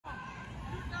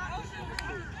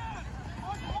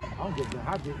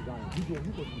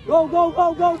Go, go,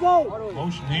 go, go, go.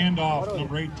 Motion handoff,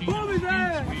 number 18.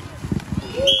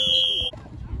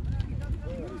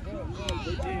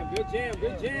 Good jam, good jam,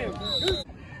 good jam.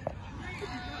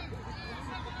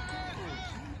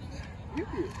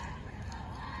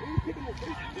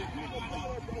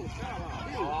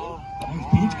 Nice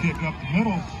boot kick up the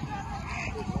middle.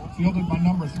 Fielded by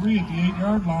number 3 at the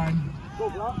 8-yard line.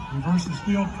 Reverses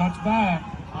field, cuts back.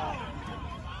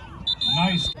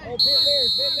 Nice. Oh,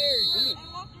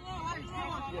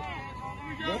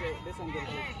 Larry. This one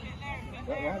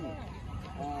what happened?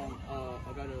 I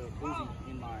got a boozy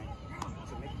in my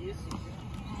Zemeckis.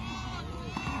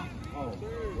 Oh,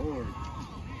 Lord.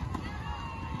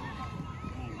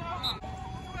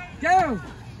 Down!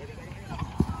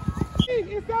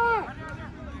 Inside!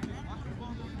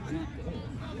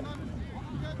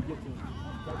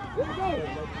 Let's go!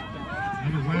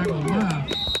 Another waggle left.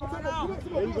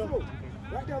 There you go.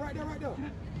 Right there.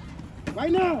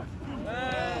 Right now!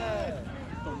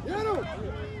 Get him!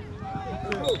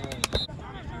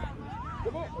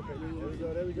 Come on. Okay,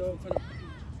 there we go.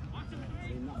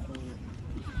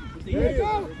 There you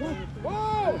go!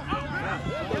 Whoa!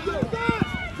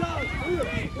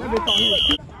 Come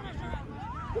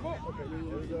on. Okay,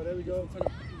 there we go.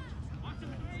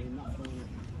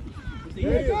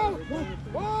 There you go!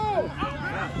 Whoa!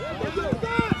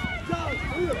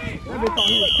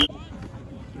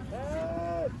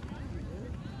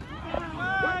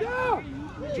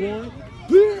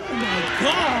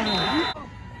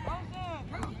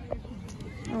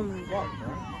 Oh my God.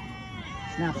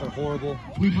 Snaps are horrible.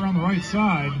 Sweeper on the right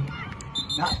side.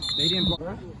 They didn't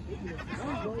block.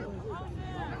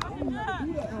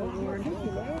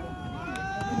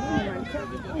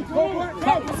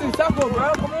 Top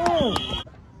bro. Come on.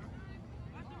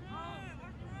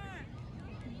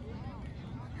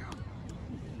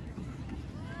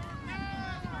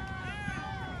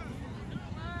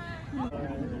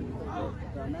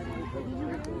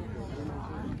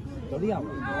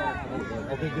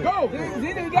 Okay, good. Go!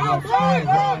 There you go!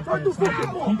 Turn the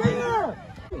football! There!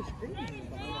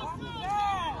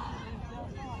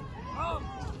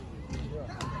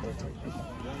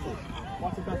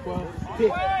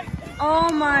 Oh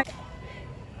my.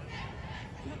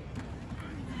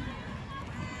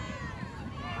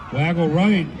 Waggle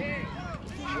right.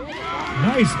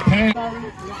 Nice pass.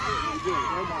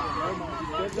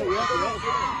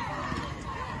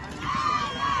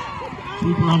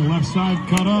 Sweeper on the left side,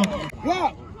 cut up.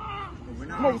 Block!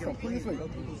 Come on, this way.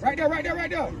 Right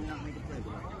there.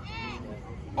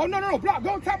 Oh, no. Block.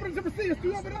 Go top of the receiver. It's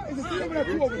 2 over there. Is it 3 over there?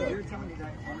 2 over there.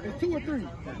 It's 2 or 3.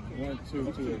 1, 2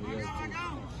 over there.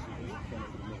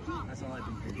 That's all I do.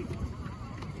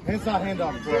 Inside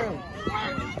handoff.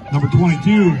 Number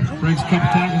 22 breaks a couple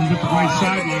tackles at the right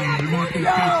sideline. They're not going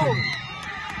to catch him.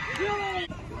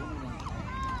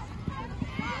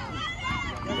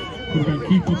 We're going to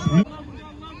keep up the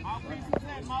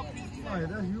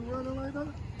You running like that?